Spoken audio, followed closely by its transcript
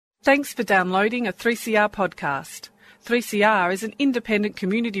Thanks for downloading a 3CR podcast. 3CR is an independent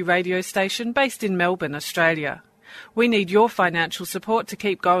community radio station based in Melbourne, Australia. We need your financial support to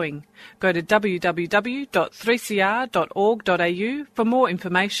keep going. Go to www.3cr.org.au for more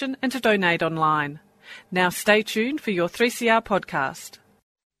information and to donate online. Now stay tuned for your 3CR podcast.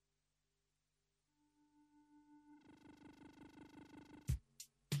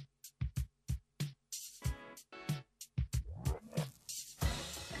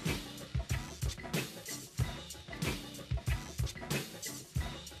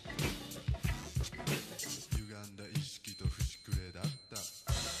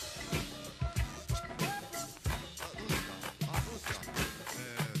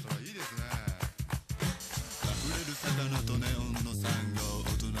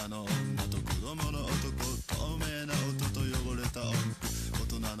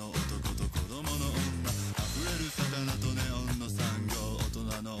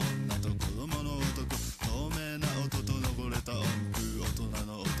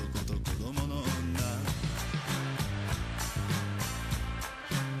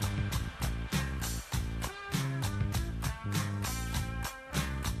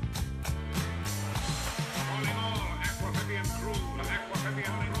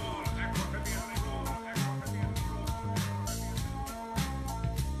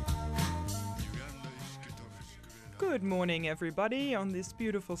 Good morning, everybody, on this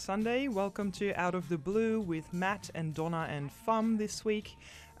beautiful Sunday. Welcome to Out of the Blue with Matt and Donna and Fum this week.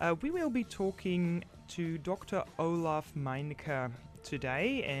 We will be talking to Dr. Olaf Meinecke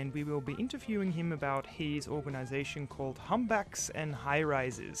today, and we will be interviewing him about his organization called Humpbacks and High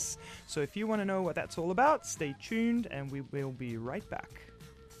Rises. So if you want to know what that's all about, stay tuned and we will be right back.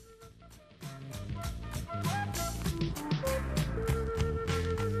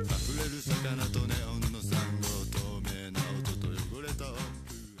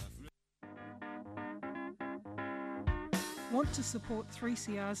 Want to support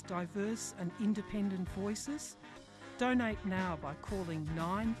 3CR's diverse and independent voices? Donate now by calling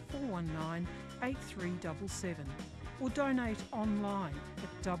 9419 8377 or donate online at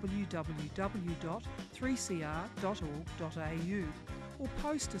www.3cr.org.au or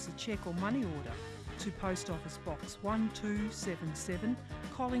post us a cheque or money order to Post Office Box 1277,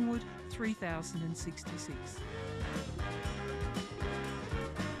 Collingwood 3066.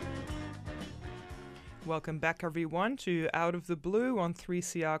 Welcome back, everyone, to Out of the Blue on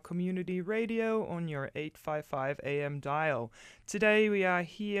 3CR Community Radio on your 855 AM dial. Today we are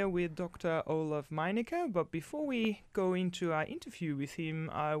here with Dr. Olaf Meinecke, but before we go into our interview with him,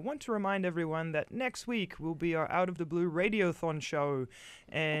 I want to remind everyone that next week will be our Out of the Blue Radiothon show,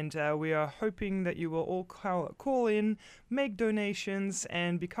 and we are hoping that you will all call in, make donations,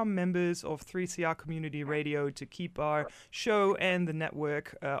 and become members of 3CR Community Radio to keep our show and the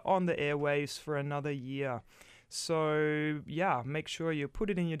network on the airwaves for another year. So, yeah, make sure you put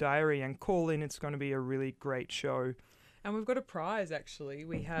it in your diary and call in. It's going to be a really great show. And we've got a prize, actually.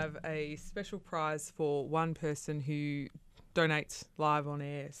 We have a special prize for one person who donates live on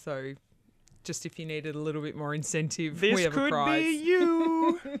air. So just if you needed a little bit more incentive, we have a prize. This could be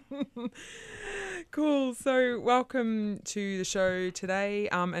you. Cool. So welcome to the show today,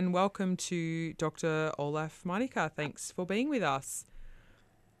 and welcome to Dr. Olaf Meinecke. Thanks for being with us.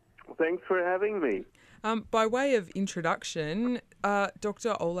 Thanks for having me. By way of introduction,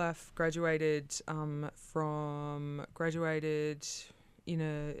 Dr. Olaf graduated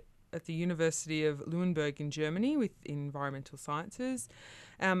at the University of Leuenberg in Germany with environmental sciences,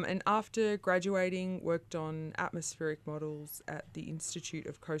 and after graduating worked on atmospheric models at the Institute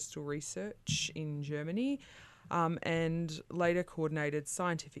of Coastal Research in Germany, and later coordinated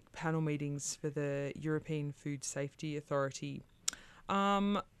scientific panel meetings for the European Food Safety Authority.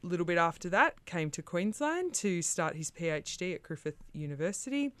 A little bit after that, came to Queensland to start his PhD at Griffith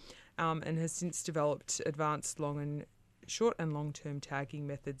University, and has since developed advanced short and long-term tagging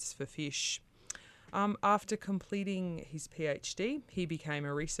methods for fish. After completing his PhD, he became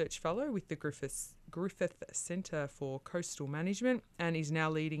a research fellow with the Griffith Centre for Coastal Management and is now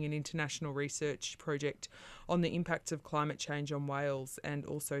leading an international research project on the impacts of climate change on whales, and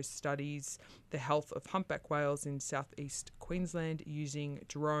also studies the health of humpback whales in southeast Queensland using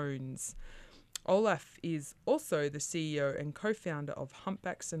drones. Olaf is also the CEO and co-founder of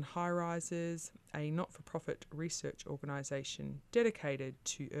Humpbacks and High Rises, a not-for-profit research organisation dedicated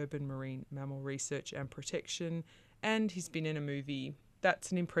to urban marine mammal research and protection, and he's been in a movie.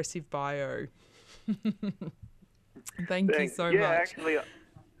 That's an impressive bio. Thank you so much. Yeah, actually,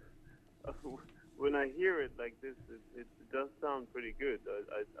 when I hear it like this, it does sound pretty good.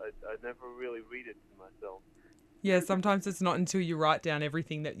 I never really read it to myself. Yeah, sometimes it's not until you write down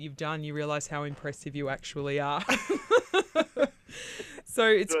everything that you've done you realise how impressive you actually are. So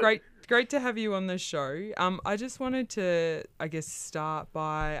it's great to have you on the show. I just wanted to, I guess, start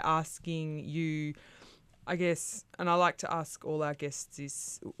by asking you, I guess, and I like to ask all our guests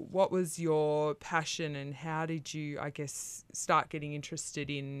is, what was your passion and how did you, I guess, start getting interested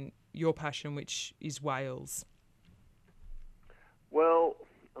in your passion, which is whales? Well,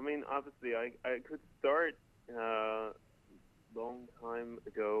 I mean, obviously, I could start long time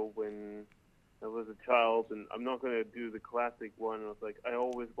ago when I was a child, and I'm not going to do the classic one. I was like, I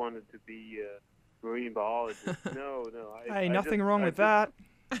always wanted to be a marine biologist. No. Hey, nothing wrong with that.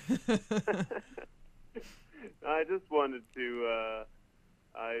 I just wanted to.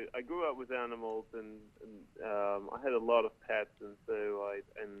 I grew up with animals, and I had a lot of pets, and so I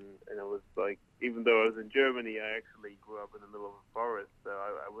was like, even though I was in Germany, I actually grew up in the middle of a forest, so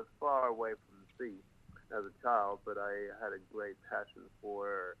I was far away from the sea as a child, but I had a great passion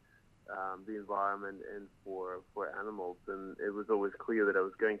for the environment and for animals, and it was always clear that I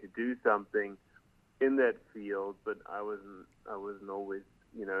was going to do something in that field, but I wasn't always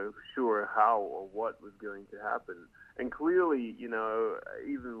sure how or what was going to happen. And clearly,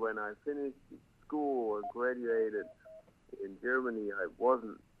 even when I finished school or graduated in Germany, I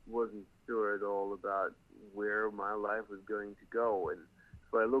wasn't sure at all about where my life was going to go. And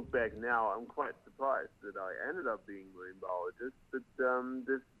if I look back now, I'm quite surprised that I ended up being a marine biologist. But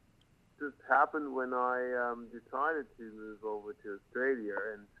this just happened when I decided to move over to Australia,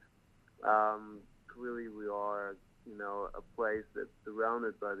 and clearly we are a place that's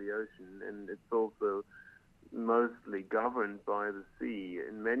surrounded by the ocean, and it's also mostly governed by the sea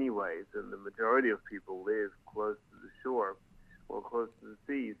in many ways, and the majority of people live close to the shore or close to the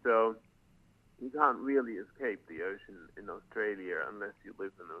sea, so you can't really escape the ocean in Australia unless you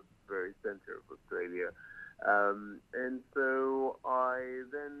live in the very center of Australia. And so I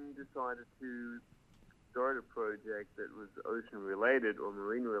then decided to start a project that was ocean related or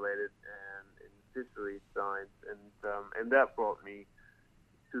marine related and in fisheries science, and that brought me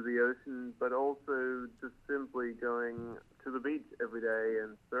to the ocean, but also just simply going to the beach every day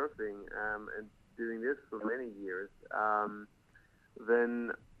and surfing, and doing this for many years.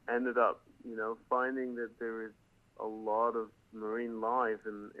 Then ended up, finding that there is a lot of marine life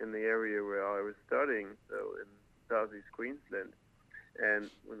in the area where I was studying, so in southeast Queensland, and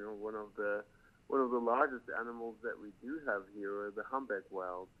one of the largest animals that we do have here are the humpback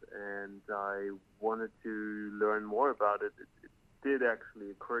whales, and I wanted to learn more about it. It did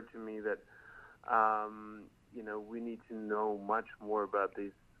actually occur to me that we need to know much more about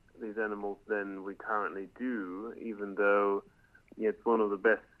these animals than we currently do, even though it's one of the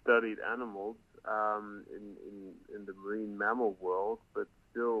best studied animals in the marine mammal world, but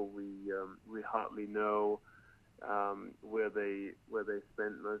still we hardly know where they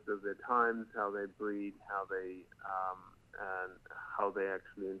spend most of their times, how they breed, and how they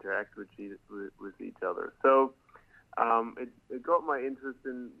actually interact with each other. So it got my interest,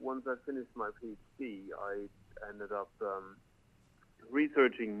 and once I finished my PhD, I ended up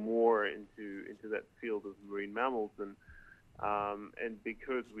researching more into that field of marine mammals, and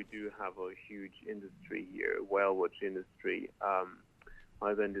because we do have a huge industry here, whale watch industry,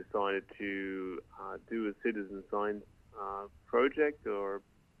 I then decided to do a citizen science project, or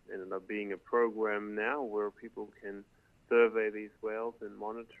ended up being a program now where people can survey these whales and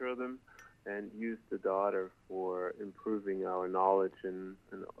monitor them and use the data for improving our knowledge and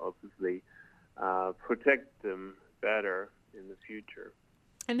obviously protect them better in the future.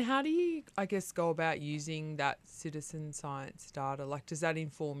 And how do you, I guess, go about using that citizen science data? Like, does that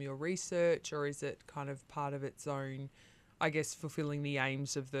inform your research, or is it kind of part of its own, I guess, fulfilling the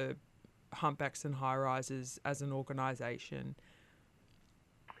aims of the humpbacks and high rises as an organisation?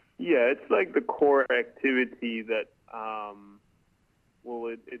 Yeah, it's like the core activity that,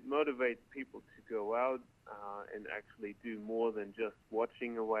 it motivates people to go out and actually do more than just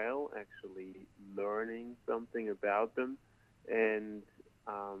watching a whale, actually learning something about them. And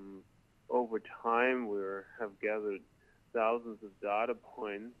over time, we have gathered thousands of data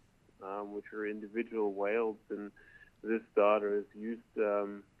points, which are individual whales, and this data is used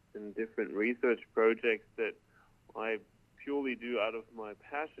in different research projects that I purely do out of my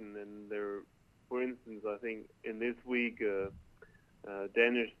passion. And there, for instance, I think in this week, a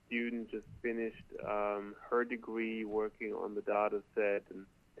Danish student just finished her degree working on the data set, and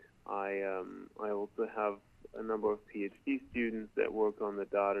I also have a number of PhD students that work on the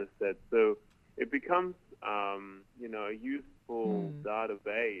data set. So it becomes, a useful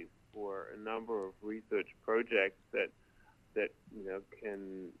database for a number of research projects that that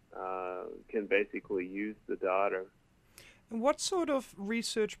can basically use the data. And what sort of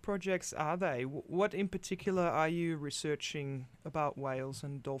research projects are they? What in particular are you researching about whales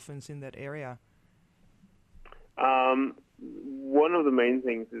and dolphins in that area? One of the main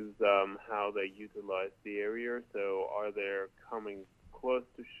things is how they utilize the area. So are they coming close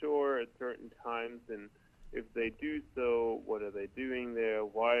to shore at certain times? And if they do so, what are they doing there?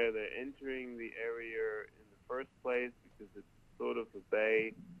 Why are they entering the area in the first place? Because it's sort of a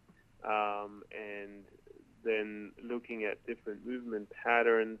bay. And then looking at different movement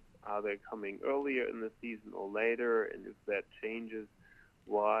patterns. Are they coming earlier in the season or later? And if that changes,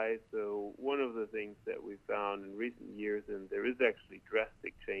 why? So one of the things that we found in recent years, and there is actually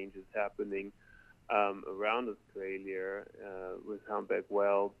drastic changes happening around Australia with humpback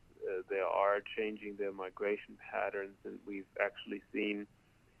whales. They are changing their migration patterns, and we've actually seen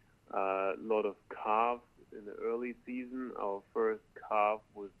a lot of calves in the early season. Our first calf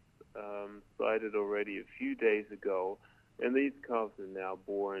was sighted already a few days ago, and these calves are now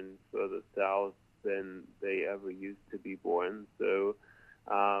born further south than they ever used to be born. So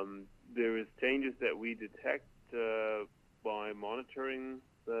there is changes that we detect by monitoring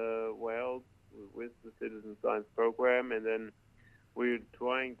the whales with the Citizen Science Program, and then we're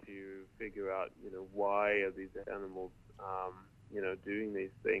trying to figure out, why are these animals, doing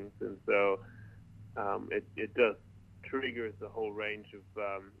these things, and so it does triggers a whole range of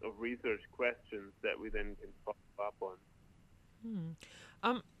research questions that we then can follow up on.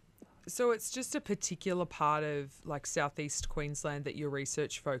 So it's just a particular part of like southeast Queensland that your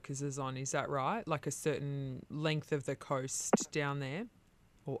research focuses on, is that right? Like a certain length of the coast down there,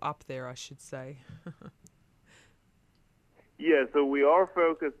 or up there, I should say. Yeah, so we are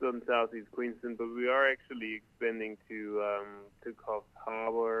focused on southeast Queensland, but we are actually expanding to Coffs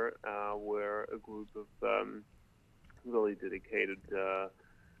Harbour, where a group of really dedicated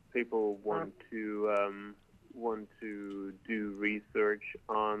people want to do research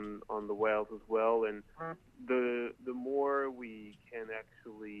on the whales as well, and the more we can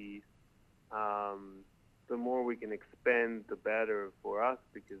actually the more we can expand, the better for us,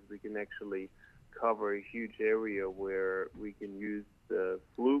 because we can actually cover a huge area where we can use the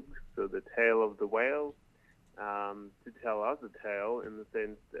fluke, so the tail of the whale, to tell us a tale, in the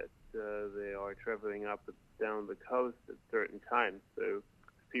sense that they are traveling up and down the coast at certain times. So if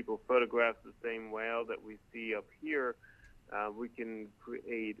people photograph the same whale that we see up here, we can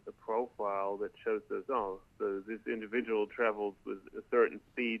create a profile that shows us, so this individual travels with a certain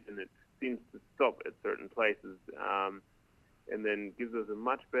speed and it seems to stop at certain places, and then gives us a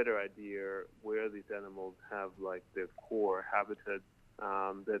much better idea where these animals have like their core habitat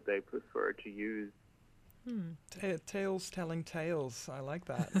that they prefer to use. Tales telling tales. I like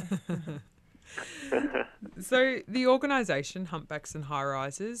that. So the organisation, Humpbacks and High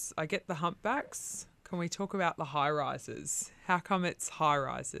Risers, I get the humpbacks. Can we talk about the high risers? How come it's high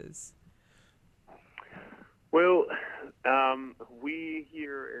risers? Well, we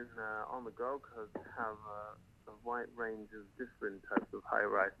here on the Gold Coast have a wide range of different types of high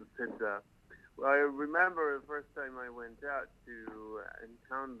risers. I remember the first time I went out to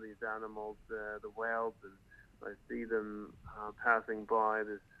encounter these animals, the whales, and I see them passing by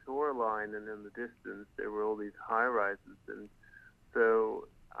this shoreline, and in the distance there were all these high rises, and so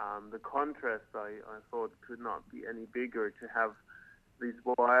the contrast I thought could not be any bigger, to have these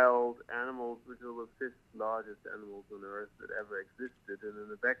wild animals, which are the fifth largest animals on Earth that ever existed, and in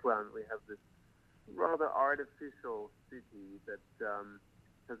the background we have this rather artificial city that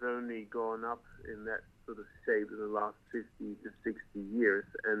has only gone up in that sort of shape in the last 50 to 60 years,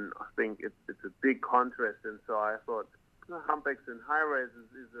 and I think it's a big contrast, and so I thought humpbacks and high risers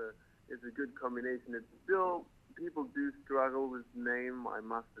is a good combination. It's still, people do struggle with the name, I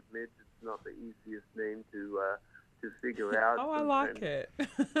must admit. It's not the easiest name to figure out. Oh, I like it.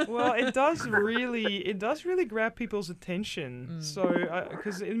 Well, it does really grab people's attention. So,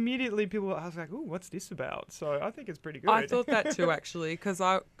 because immediately people are like, "Oh, what's this about?" So I think it's pretty good. I thought that too, actually, because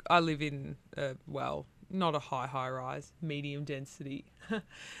I live in not a high rise, medium density,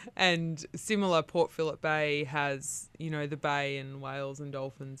 and similar. Port Phillip Bay has the bay and whales and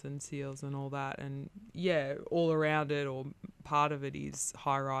dolphins and seals and all that, and all around it or part of it is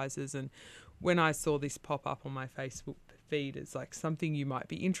high rises. And when I saw this pop up on my Facebook feed as like something you might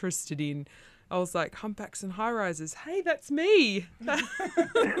be interested in, I was like, humpbacks and high risers. Hey, that's me.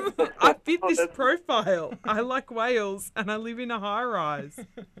 I fit this profile. I like whales and I live in a high rise.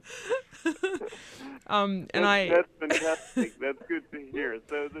 That's fantastic. That's good to hear.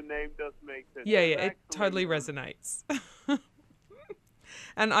 So the name does make sense. Yeah, it totally resonates.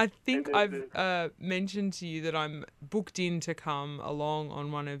 And I think And I've mentioned to you that I'm booked in to come along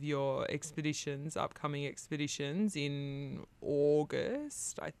on one of your expeditions, upcoming expeditions in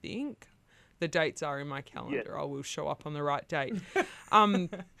August, I think. The dates are in my calendar. I will show up on the right date.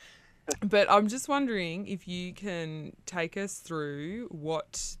 But I'm just wondering if you can take us through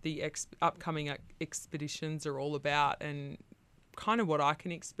what the upcoming expeditions are all about and kind of what I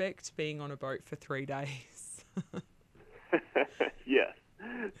can expect being on a boat for 3 days. Yes.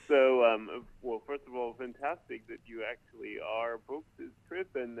 So, well, first of all, fantastic that you actually are booked this trip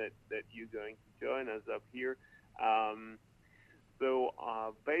and that you're going to join us up here. So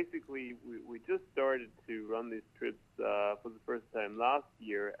basically, we just started to run these trips for the first time last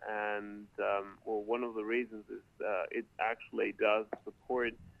year, and well, one of the reasons is it actually does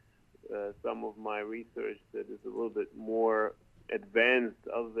support some of my research that is a little bit more advanced,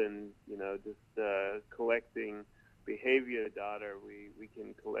 other than just collecting behavior data. We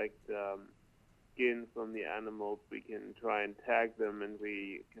can collect skin from the animals. We can try and tag them, and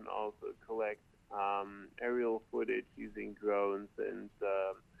we can also collect aerial footage using drones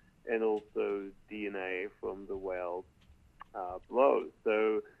and also DNA from the whales below.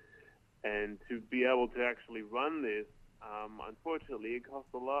 So, and to be able to actually run this, unfortunately, it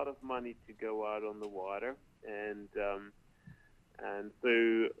costs a lot of money to go out on the water, and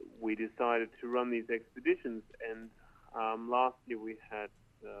so we decided to run these expeditions. And last year we had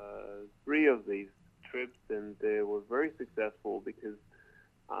 3 of these trips, and they were very successful because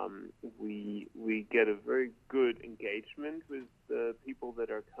we get a very good engagement with the people that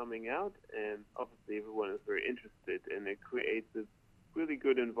are coming out, and obviously everyone is very interested, and it creates a really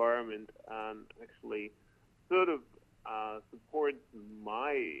good environment and actually sort of supports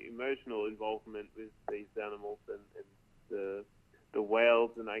my emotional involvement with these animals and the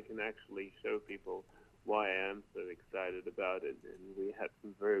whales, and I can actually show people why I am so excited about it. And we had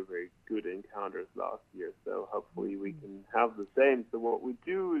some very, very good encounters last year, so hopefully we can have the same. So what we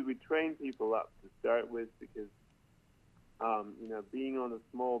do is we train people up to start with, because being on a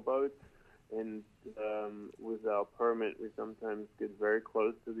small boat and with our permit, we sometimes get very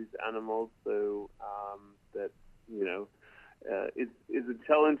close to these animals, so that it's a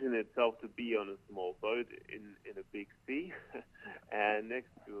challenge in itself to be on a small boat in a big sea and next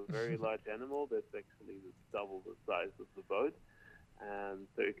to a very large animal that's actually double the size of the boat.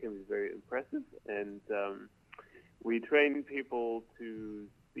 So it can be very impressive. And we train people to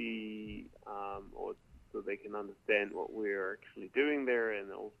see, or so they can understand what we're actually doing there,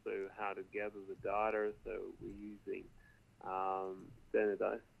 and also how to gather the data. So we're using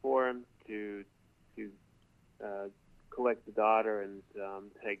standardized forms to collect the data and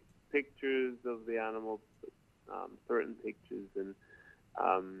take pictures of the animals, certain pictures, and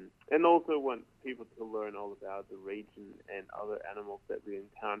also want people to learn all about the region and other animals that we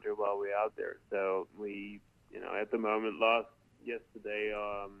encounter while we're out there. So we, at the moment, yesterday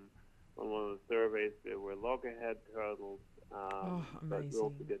on one of the surveys, there were loggerhead turtles, but we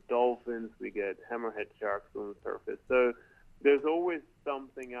also get dolphins, we get hammerhead sharks on the surface. So there's always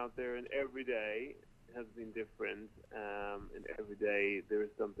something out there, and every day has been different, and every day there is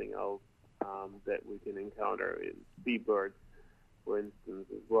something else that we can encounter in seabirds, for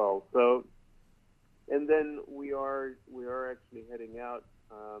instance, as well. So, and then we are actually heading out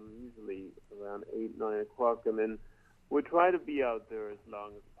usually around 8-9 o'clock, and then we try to be out there as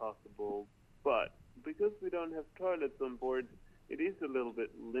long as possible. But because we don't have toilets on board, it is a little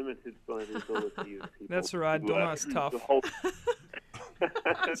bit limited by the ability of people. That's right, Donna's tough. You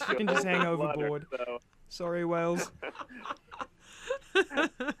can just hang overboard. Sorry, whales.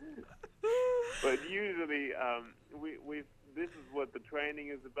 But usually, this is what the training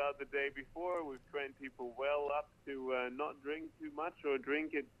is about the day before. We've trained people well up to not drink too much, or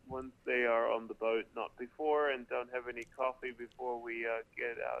drink it once they are on the boat, not before, and don't have any coffee before we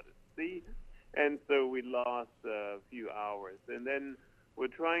get out at sea. And so we last a few hours. And then we're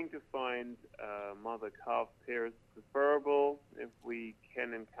trying to find mother-calf pairs preferable. If we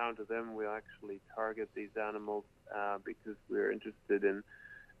can encounter them, we'll actually target these animals because we're interested in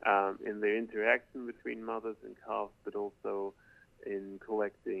the interaction between mothers and calves, but also in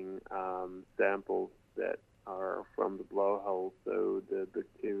collecting samples that are from the blowhole, so the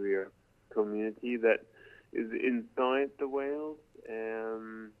bacteria community that is inside the whales,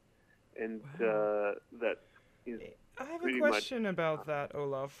 and that is. I have a question about that,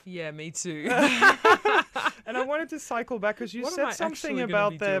 Olaf. Yeah, me too. And I wanted to cycle back because you said something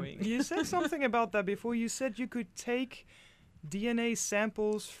about that. You said something about that before. You said you could take DNA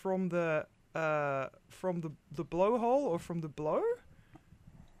samples from the blowhole or from the blow.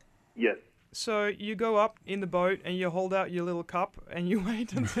 Yes. So you go up in the boat and you hold out your little cup and you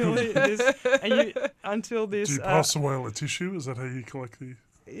wait until until this. Do you pass the whale a tissue? Is that how you collect the?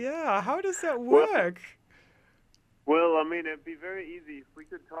 Yeah, how does that work? Well, I mean, it'd be very easy if we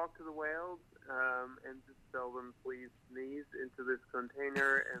could talk to the whales and just tell them, please sneeze into this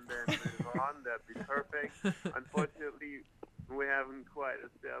container and then move on. That'd be perfect. Unfortunately, we haven't quite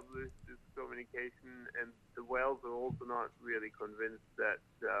established this communication, and the whales are also not really convinced that,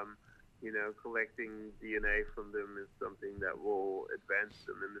 collecting DNA from them is something that will advance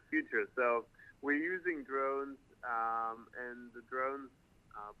them in the future. So we're using drones, and the drones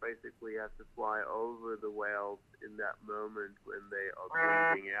basically have to fly over the whales in that moment when they are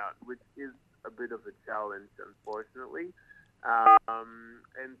breathing out, which is a bit of a challenge, unfortunately.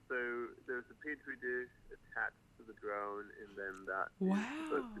 And so there's a petri dish attached to the drone, and then that is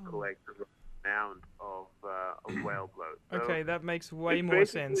supposed to collect the amount of whale blood. So okay, that makes way more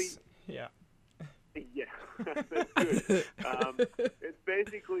sense. Yeah. Yeah, that's good. It's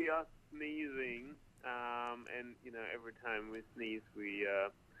basically us sneezing, and every time we sneeze,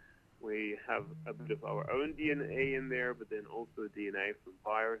 we have a bit of our own DNA in there, but then also DNA from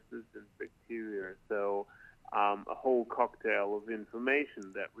viruses and bacteria. So a whole cocktail of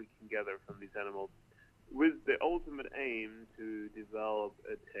information that we can gather from these animals, with the ultimate aim to develop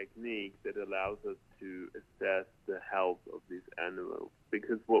a technique that allows us to assess the health of these animals.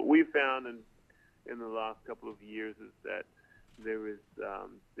 Because what we found in the last couple of years is that there's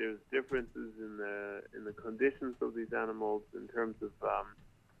differences in the conditions of these animals in terms of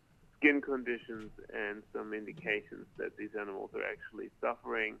skin conditions and some indications that these animals are actually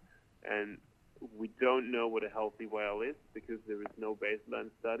suffering. And we don't know what a healthy whale is because there is no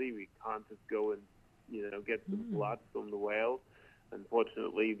baseline study. We can't just go and get some blood from the whale.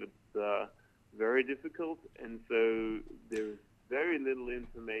 Unfortunately, it's very difficult, and so there's very little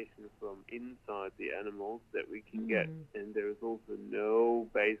information from inside the animals that we can get, and there's also no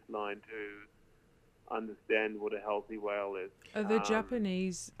baseline to understand what a healthy whale is. Are the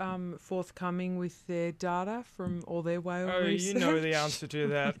Japanese forthcoming with their data from all their whale research? You know the answer to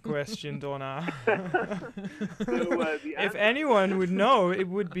that question, Donna. So, if anyone would know, it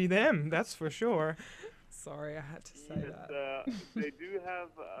would be them, that's for sure. Sorry, I had to say that. They do have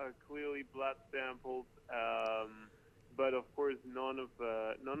clearly blood samples, but of course none of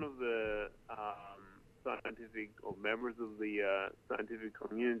the scientific or members of the scientific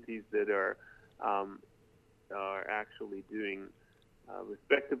communities that are actually doing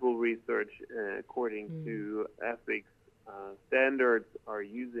respectable research according to ethics standards are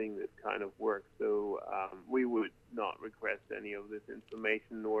using this kind of work. So we would not request any of this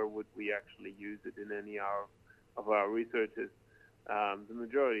information, nor would we actually use it in any of our researches. The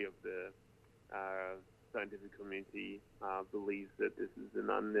majority of the scientific community believes that this is an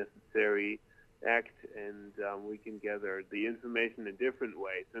unnecessary act, and we can gather the information in different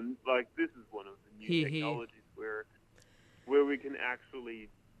ways. And this is one of the new technologies where we can actually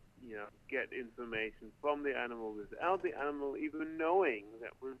get information from the animal without the animal even knowing that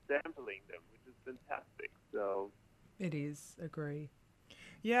we're sampling them, which is fantastic. So it is, agree.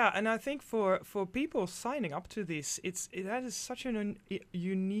 Yeah, and I think for people signing up to this, that is such a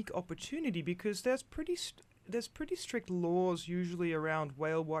unique opportunity because there's pretty strict laws usually around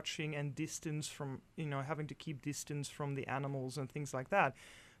whale watching and distance from having to keep distance from the animals and things like that.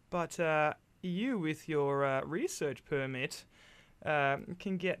 But you with your research permit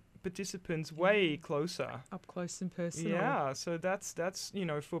can get participants way closer, up close and personal. Yeah, so that's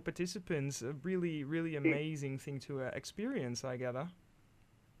for participants a really, really amazing thing to experience, I gather.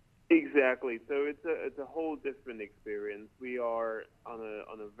 Exactly. So it's a whole different experience. We are on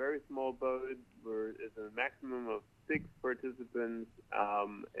a very small boat. It's a maximum of 6 participants,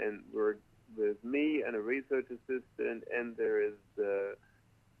 and we're with me and a research assistant, and there is the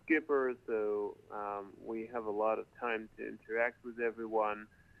skipper. So we have a lot of time to interact with everyone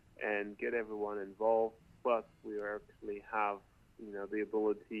and get everyone involved. Plus, we actually have the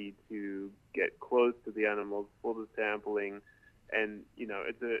ability to get close to the animals for the sampling. And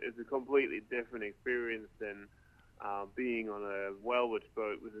it's a completely different experience than being on a whale watch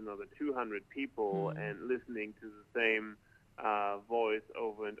boat with another 200 people and listening to the same voice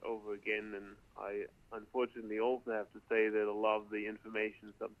over and over again. And I unfortunately also have to say that a lot of the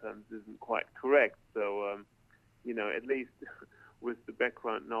information sometimes isn't quite correct. So at least with the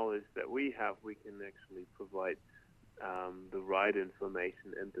background knowledge that we have, we can actually provide the right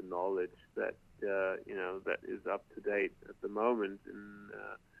information and the knowledge that that is up to date at the moment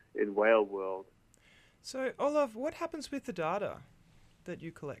in whale world. So, Olaf, what happens with the data that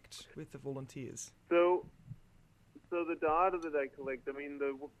you collect with the volunteers? So So the data that I collect, I mean,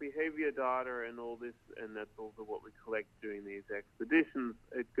 the behavior data and all this, and that's also what we collect during these expeditions,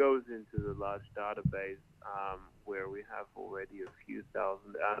 it goes into the large database where we have already a few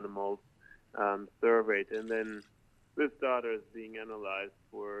thousand animals surveyed, and then this data is being analyzed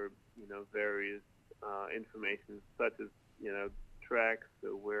for, various information such as, tracks,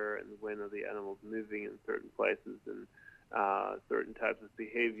 so where and when are the animals moving in certain places, and certain types of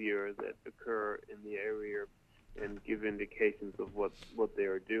behavior that occur in the area, and give indications of what they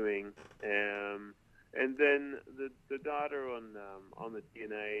are doing. And then the data on the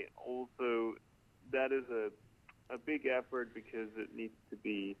DNA also, that is a big effort because it needs to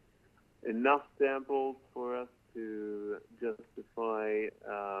be enough samples for us to justify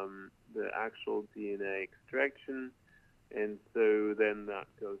the actual DNA extraction, and so then that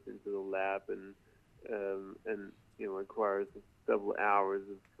goes into the lab and requires several hours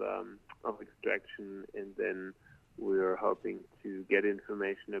of extraction, and then we're hoping to get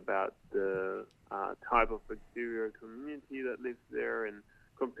information about the type of bacterial community that lives there and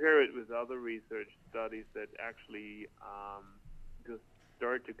compare it with other research studies that actually just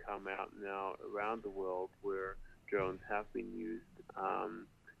start to come out now around the world, where drones have been used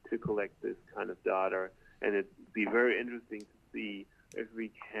to collect this kind of data. And it'd be very interesting to see if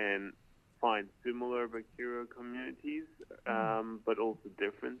we can find similar bacterial communities, but also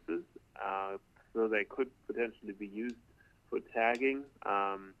differences. So they could potentially be used for tagging.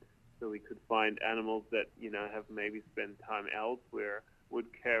 So we could find animals that, have maybe spent time elsewhere,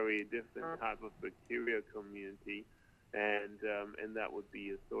 would carry a different type of bacteria community, and that would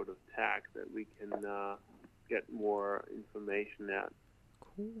be a sort of tag that we can get more information at.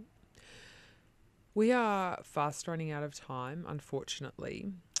 Cool. We are fast running out of time,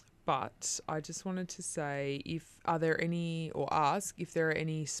 unfortunately. But I just wanted to say, ask if there are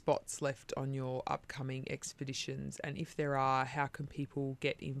any spots left on your upcoming expeditions, and if there are, how can people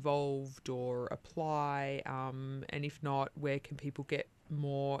get involved or apply? And if not, where can people get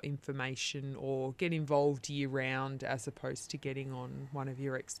more information or get involved year round as opposed to getting on one of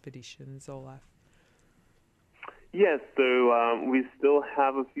your expeditions, Olaf? Yes, so we still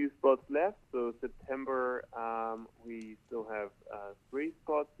have a few spots left. So September, we still have 3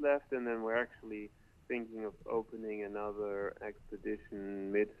 spots left, and then we're actually thinking of opening another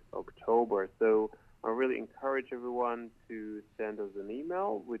expedition mid-October. So I really encourage everyone to send us an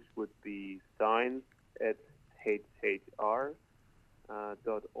email, which would be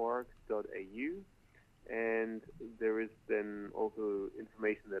science@hhr.org.au. And there is then also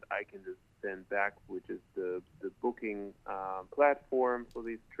information that I can just send back, which is the booking platform for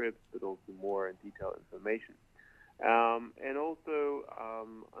these trips, but also more detailed information. And also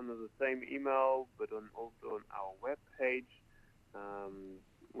under the same email, but also on our webpage,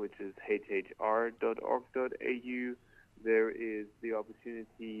 which is hhr.org.au, there is the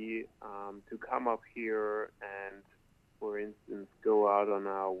opportunity to come up here and, for instance, go out on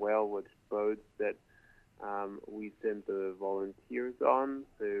our whale-watch boats that we send the volunteers on.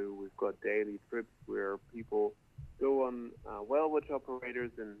 So we've got daily trips where people go on whale-watch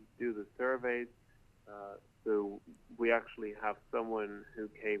operators and do the surveys. So we actually have someone who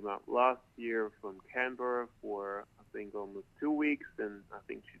came up last year from Canberra for, I think, almost 2 weeks, and I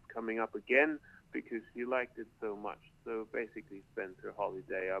think she's coming up again because she liked it so much. So basically spent her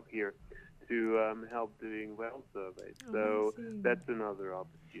holiday up here to help doing whale surveys. So that's another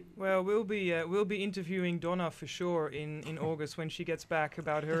opportunity. Well, we'll be interviewing Donna for sure in August when she gets back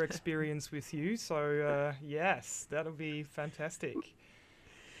about her experience with you. So yes, that'll be fantastic.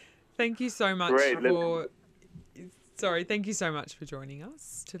 Thank you so much thank you so much for joining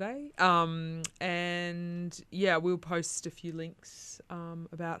us today. And yeah, we'll post a few links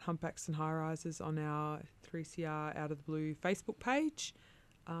about humpbacks and high-rises on our 3CR Out of the Blue Facebook page.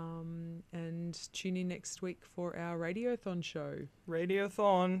 And tune in next week for our Radiothon show.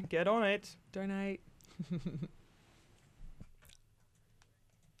 Radiothon, get on it. Donate.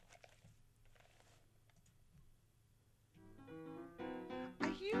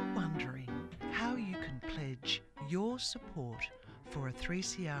 Are you wondering how you can pledge your support for a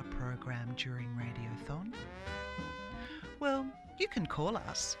 3CR program during Radiothon? Well, you can call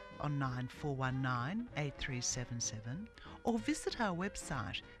us on 9419 8377 or visit our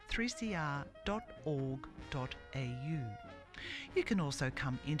website 3cr.org.au. You can also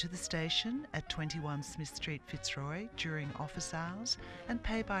come into the station at 21 Smith Street, Fitzroy during office hours and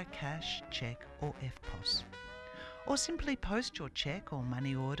pay by cash, cheque or EFTPOS. Or simply post your cheque or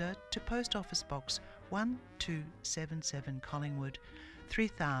money order to Post Office Box 1277 Collingwood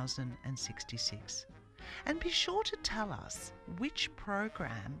 3066. And be sure to tell us which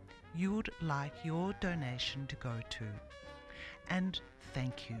program you would like your donation to go to. And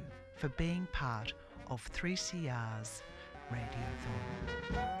thank you for being part of 3CR's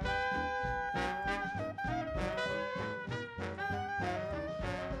Radiothon.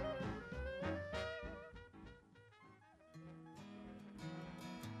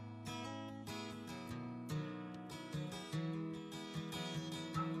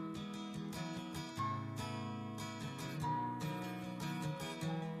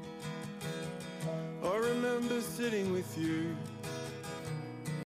 I remember sitting with you